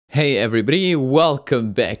Hey everybody,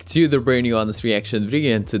 welcome back to the brand new honest reaction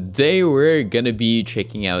video, and today we're gonna be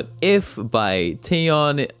checking out If by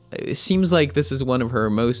Taeyeon. It seems like this is one of her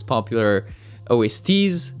most popular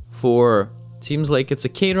OSTs seems like it's a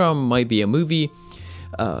K-drama, might be a movie.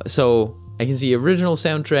 So I can see original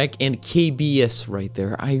soundtrack and KBS right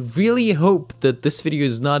there. I really hope that this video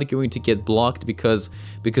is not going to get blocked because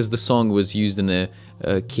the song was used in a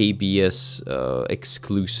KBS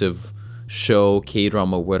exclusive show,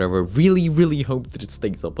 K-drama, whatever. Really hope that it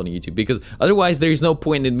stays up on YouTube, because otherwise there's no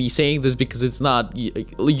point in me saying this, because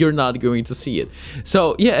you're not going to see it.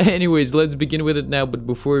 So yeah, anyways, let's begin with it now. But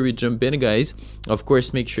before we jump in, guys, of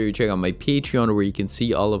course, make sure you check out my Patreon, where you can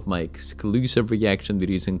see all of my exclusive reaction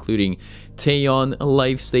videos, including Taeyeon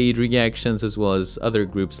live stage reactions, as well as other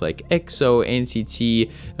groups like EXO, NCT,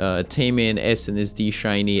 taemin, SNSD,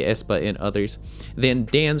 SHINee, aespa, and others. Then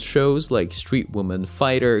dance shows like Street Woman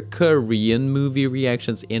Fighter, Korean movie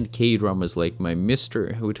reactions, and K-dramas like My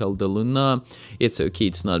Mr. Hotel de Loona, It's Okay,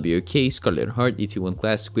 It's Not Be Okay, Scarlet Heart, ET1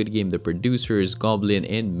 Class, Squid Game, The Producers, Goblin,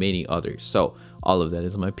 and many others. So all of that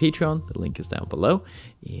is on my Patreon. The link is down below.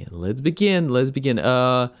 And let's begin.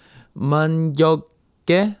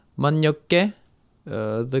 만역게,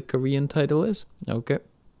 the Korean title is. Okay,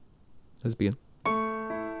 let's begin.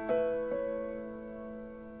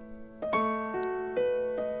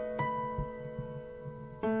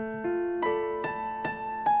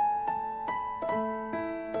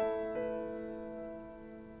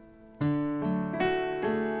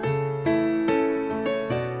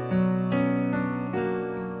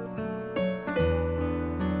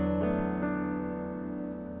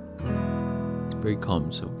 Very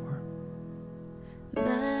calm so far.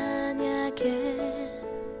 만약에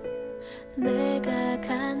내가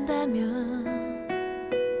간다면,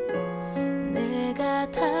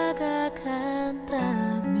 내가 다가간다면,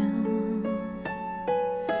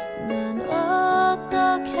 넌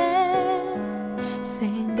어떻게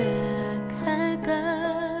생각할까?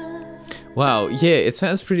 Wow, yeah, it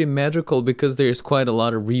sounds pretty magical because there's quite a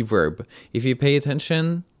lot of reverb. If you pay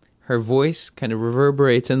attention, her voice kind of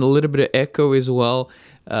reverberates, and a little bit of echo as well.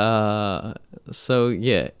 So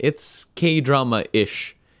yeah, it's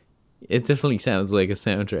K-drama-ish. It definitely sounds like a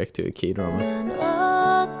soundtrack to a K-drama. 넌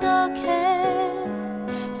어떻게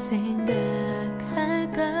생각할까?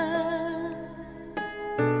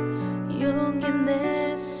 용기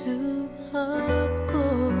낼 수 없고,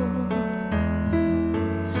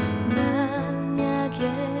 만약에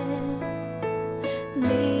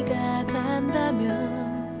네가 간다면,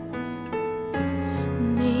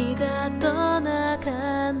 네가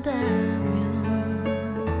떠나간다면,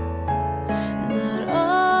 널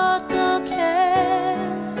어떻게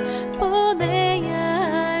보내야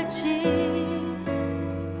할지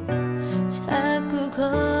자꾸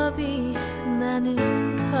겁이 나는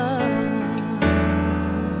걸.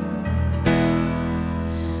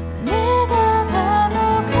 내가 바보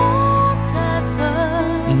같아서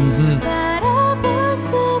바라볼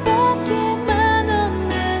수밖에만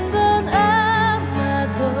없는 건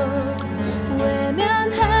아마도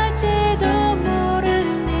외면할지도 모를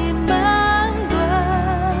네 맘과,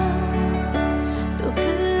 또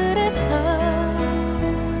그래서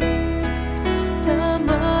더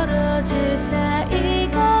멀어질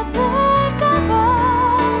사이가 될까봐.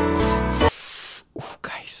 Ooh,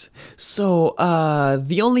 guys. So,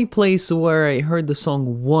 the only place where I heard the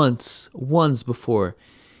song once before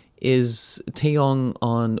is Taeyeon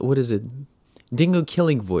on, what is it? Dingo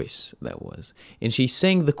Killing Voice, that was. And she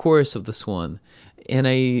sang the chorus of this one. And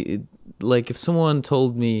if someone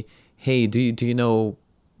told me, hey, do you know,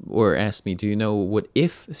 or asked me, do you know what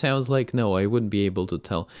If sounds like? No, I wouldn't be able to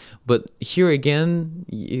tell. But here again,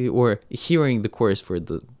 or hearing the chorus for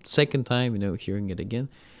the second time, hearing it again,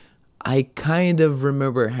 I kind of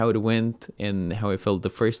remember how it went and how I felt the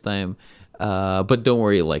first time. But don't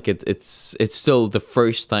worry, it's still the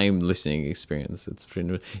first time listening experience.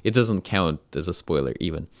 It doesn't count as a spoiler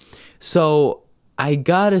even. So I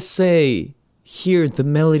gotta say, here the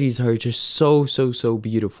melodies are just so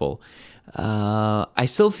beautiful. I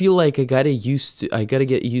still feel like I gotta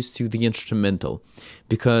get used to the instrumental,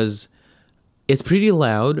 because it's pretty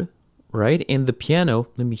loud, right? And the piano,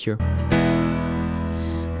 let me hear.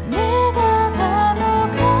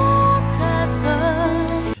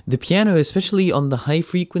 The piano, especially on the high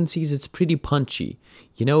frequencies, it's pretty punchy.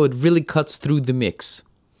 It really cuts through the mix.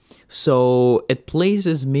 So at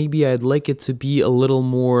places, maybe I'd like it to be a little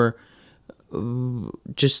more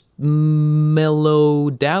just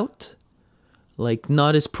mellowed out, like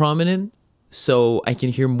not as prominent, so I can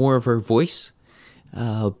hear more of her voice.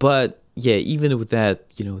 But yeah, even with that,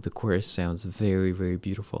 the chorus sounds very, very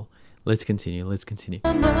beautiful. Let's continue. Let's continue.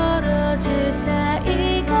 멀어질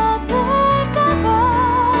사이가 될까봐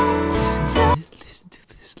Listen to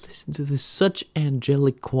this. Listen to this. Such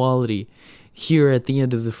angelic quality here at the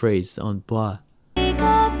end of the phrase on ba.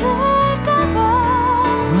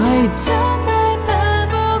 Right. 정말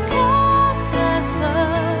바보 같아서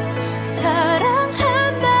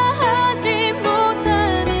사랑한다 하지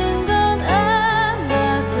못하는 건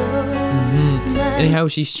아마도 And how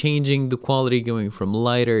she's changing the quality, going from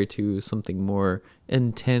lighter to something more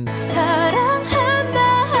intense. 사랑한다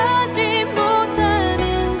하지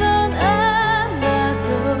못하는 건 아마도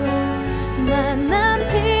만남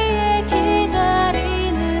뒤에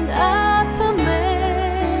기다리는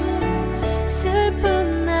아픔에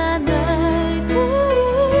슬픈 나날들이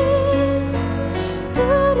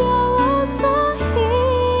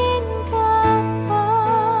두려워서인가 봐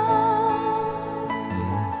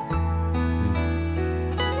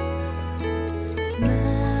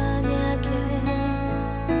만약에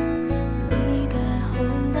네가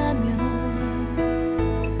온다면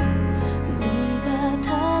네가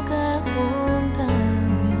다가온다면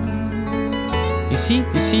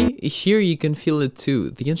You see, here you can feel it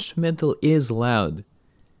too. The instrumental is loud.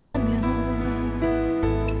 네가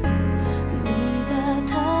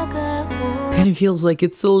다가온다면 Kind of feels like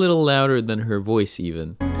it's a little louder than her voice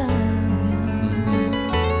even. 난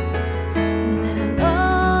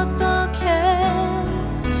어떻게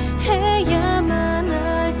해야만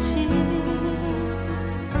할지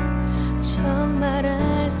정말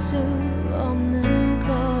알 수 없는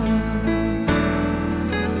걸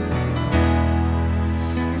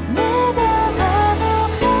내가 바보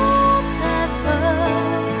같아서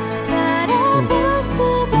바라볼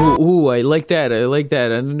수밖에 Ooh, I like that. I like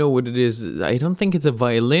that. I don't know what it is. I don't think it's a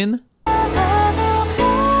violin.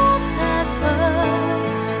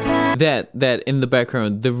 That in the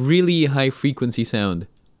background, the really high frequency sound.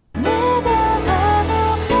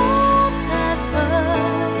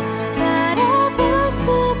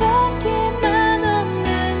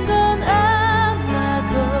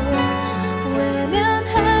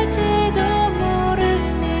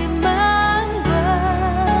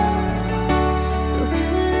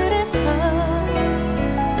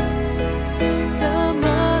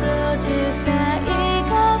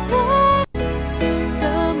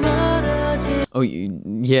 Oh,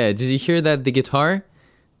 yeah. Did you hear that? The guitar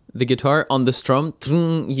on the strum,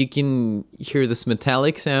 you can hear this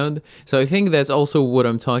metallic sound. So I think that's also what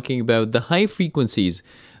I'm talking about. The high frequencies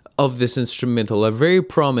of this instrumental are very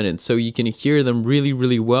prominent, so you can hear them really,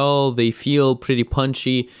 really well. They feel pretty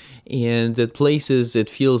punchy, and at places it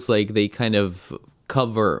feels like they kind of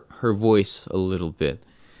cover her voice a little bit,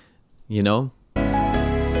 you know?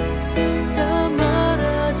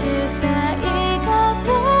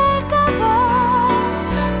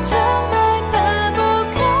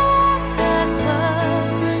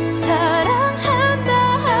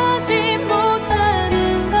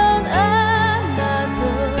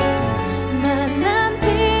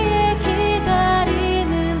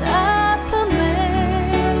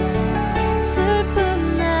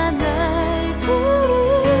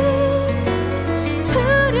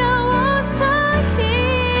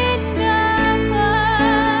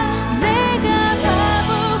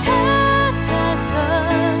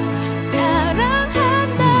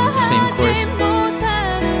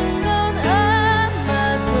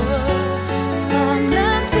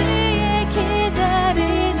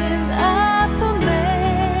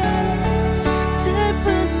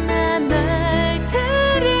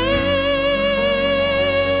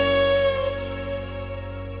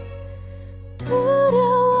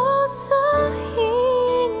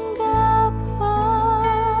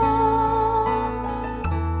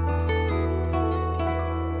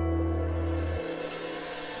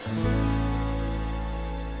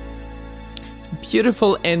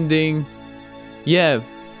 Beautiful ending. Yeah,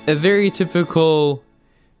 a very typical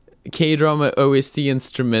K-drama OST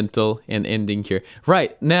instrumental and ending here.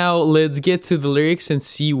 Right, now let's get to the lyrics and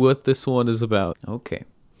see what this one is about. Okay.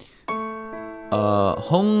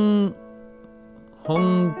 Honggildong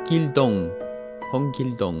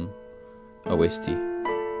OST.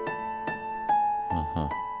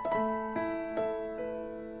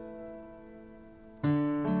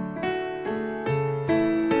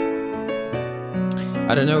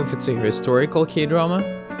 I don't know if it's a historical K-drama.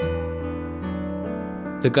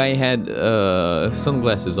 The guy had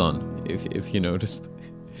sunglasses on, if you noticed,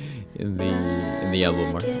 in the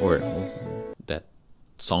album art or that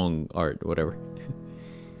song art, whatever.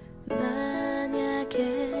 만약에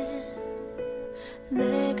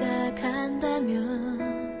내가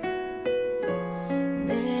간다면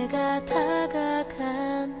내가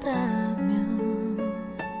다가간다면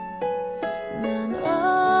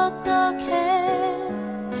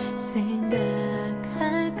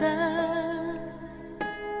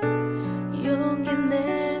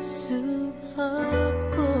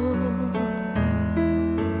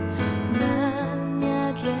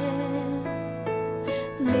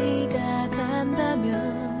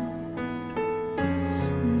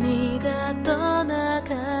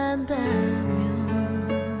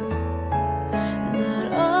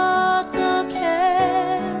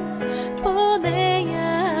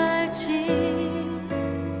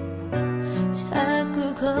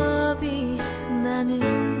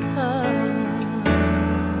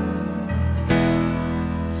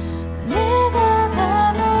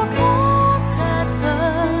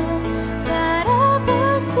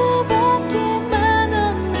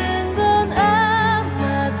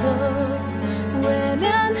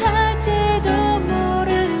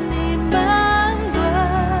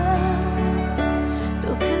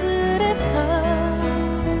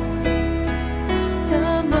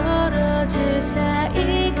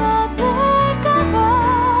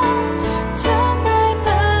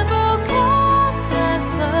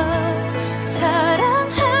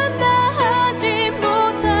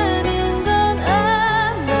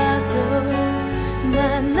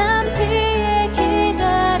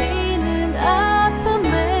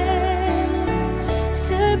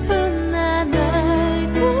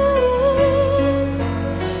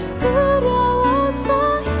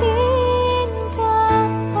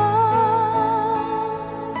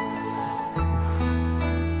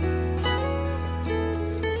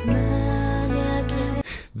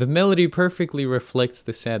The melody perfectly reflects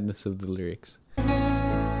the sadness of the lyrics. 네가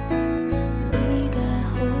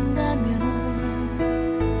온다면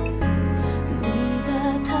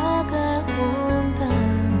네가 다가온다면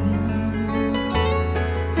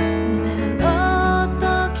난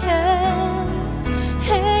어떻게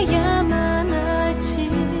해야만 할지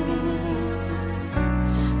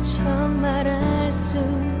정말 알 수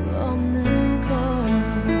없는 걸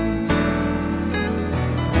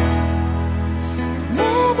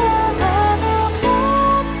내가 바보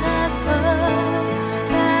같아서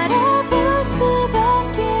바라볼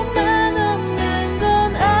수밖에만 없는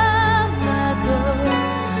건 아마도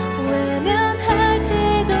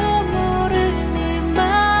외면할지도 모를 네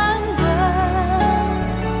맘과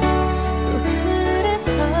또 그래서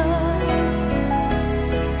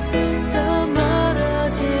더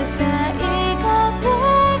멀어질 사이가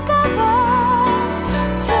될까봐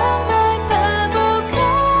정말 바보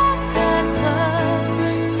같아서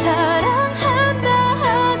사랑한다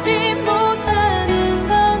하지 못하는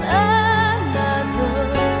건 아마도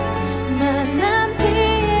만남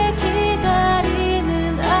뒤에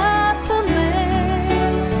기다리는 아픔에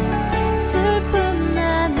슬픈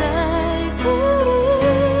나날들이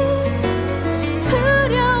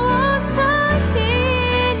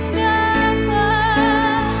두려워서인가 봐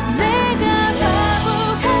내가 바보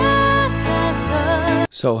같아서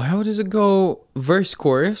So how does it go? Verse,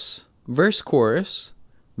 chorus, verse, chorus,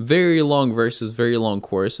 very long verses, very long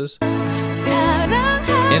choruses,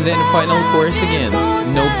 and then final chorus again,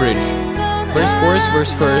 no bridge. Verse, chorus,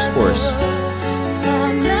 verse, chorus, chorus.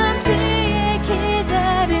 만남 뒤에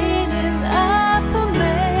기다리는 아픔에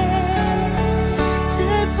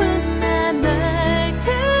슬픈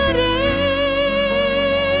나날들이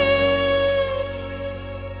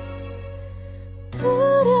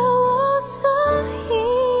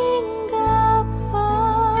두려워서인가 봐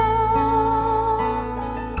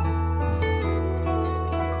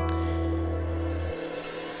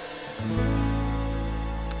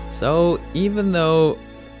So even though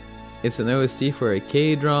it's an OST for a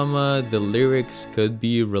K-drama, the lyrics could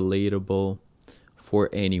be relatable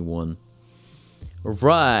for anyone.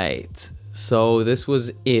 Right. So this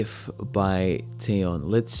was If by Taeyeon.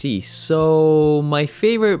 Let's see. So my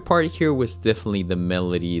favorite part here was definitely the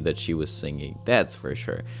melody that she was singing. That's for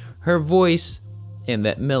sure. Her voice and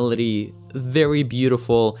that melody, very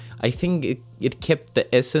beautiful. I think it kept the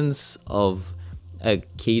essence of a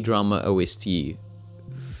K-drama OST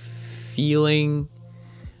feeling,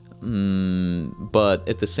 but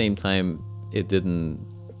at the same time it didn't,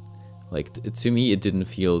 like, to me it didn't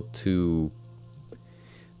feel too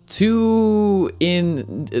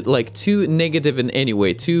negative in any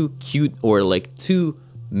way, too cute, or like too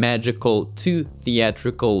magical, too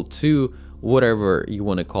theatrical, too whatever you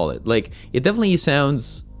want to call it. Like, it definitely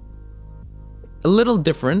sounds a little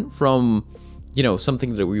different from, you know,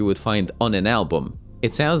 something that we would find on an album.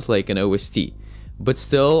 It sounds like an OST, but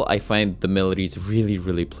still I find the melodies really,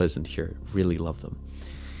 really pleasant here. Really love them.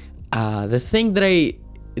 The thing that I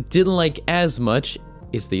didn't like as much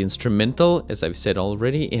is the instrumental, as I've said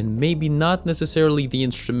already, and maybe not necessarily the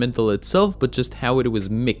instrumental itself, but just how it was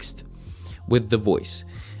mixed with the voice.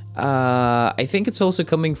 I think it's also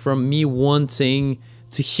coming from me wanting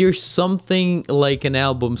to hear something like an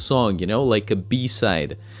album song, you know, like a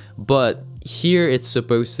B-side. But here it's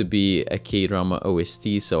supposed to be a K-drama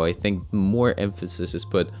OST, so I think more emphasis is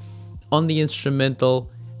put on the instrumental.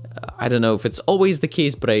 I don't know if it's always the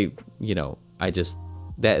case, but I just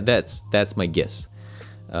that's my guess.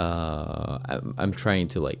 I'm trying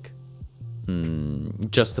to like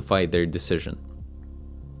justify their decision.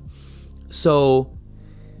 So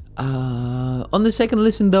on the second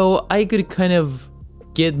listen though, I could kind of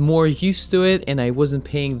get more used to it, and I wasn't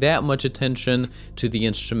paying that much attention to the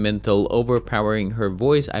instrumental overpowering her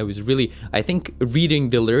voice. I was really, I think, reading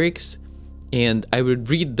the lyrics, and I would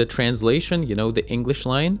read the translation, you know, the English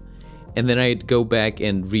line, and then I'd go back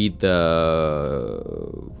and read the,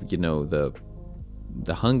 you know, the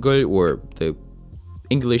Hangul or the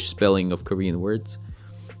English spelling of Korean words.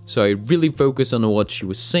 So I really focused on what she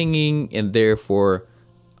was singing, and therefore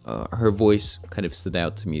her voice kind of stood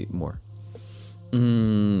out to me more.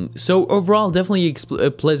 So overall, definitely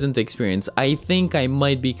a pleasant experience. I think I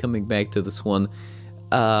might be coming back to this one.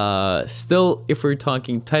 Still, if we're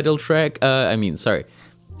talking title track,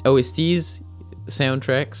 OSTs,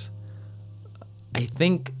 soundtracks, I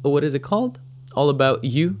think, what is it called? All About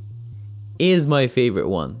You is my favorite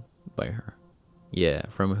one by her. Yeah,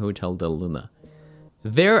 from Hotel del Luna.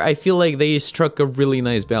 There, I feel like they struck a really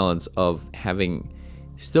nice balance of having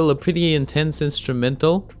still a pretty intense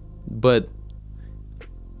instrumental, but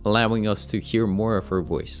allowing us to hear more of her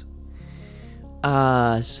voice.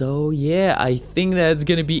 So yeah, I think that's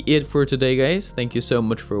gonna be it for today, guys. Thank you so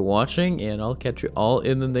much for watching, and I'll catch you all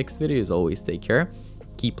in the next video. As always, take care,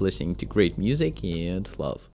 keep listening to great music, and love.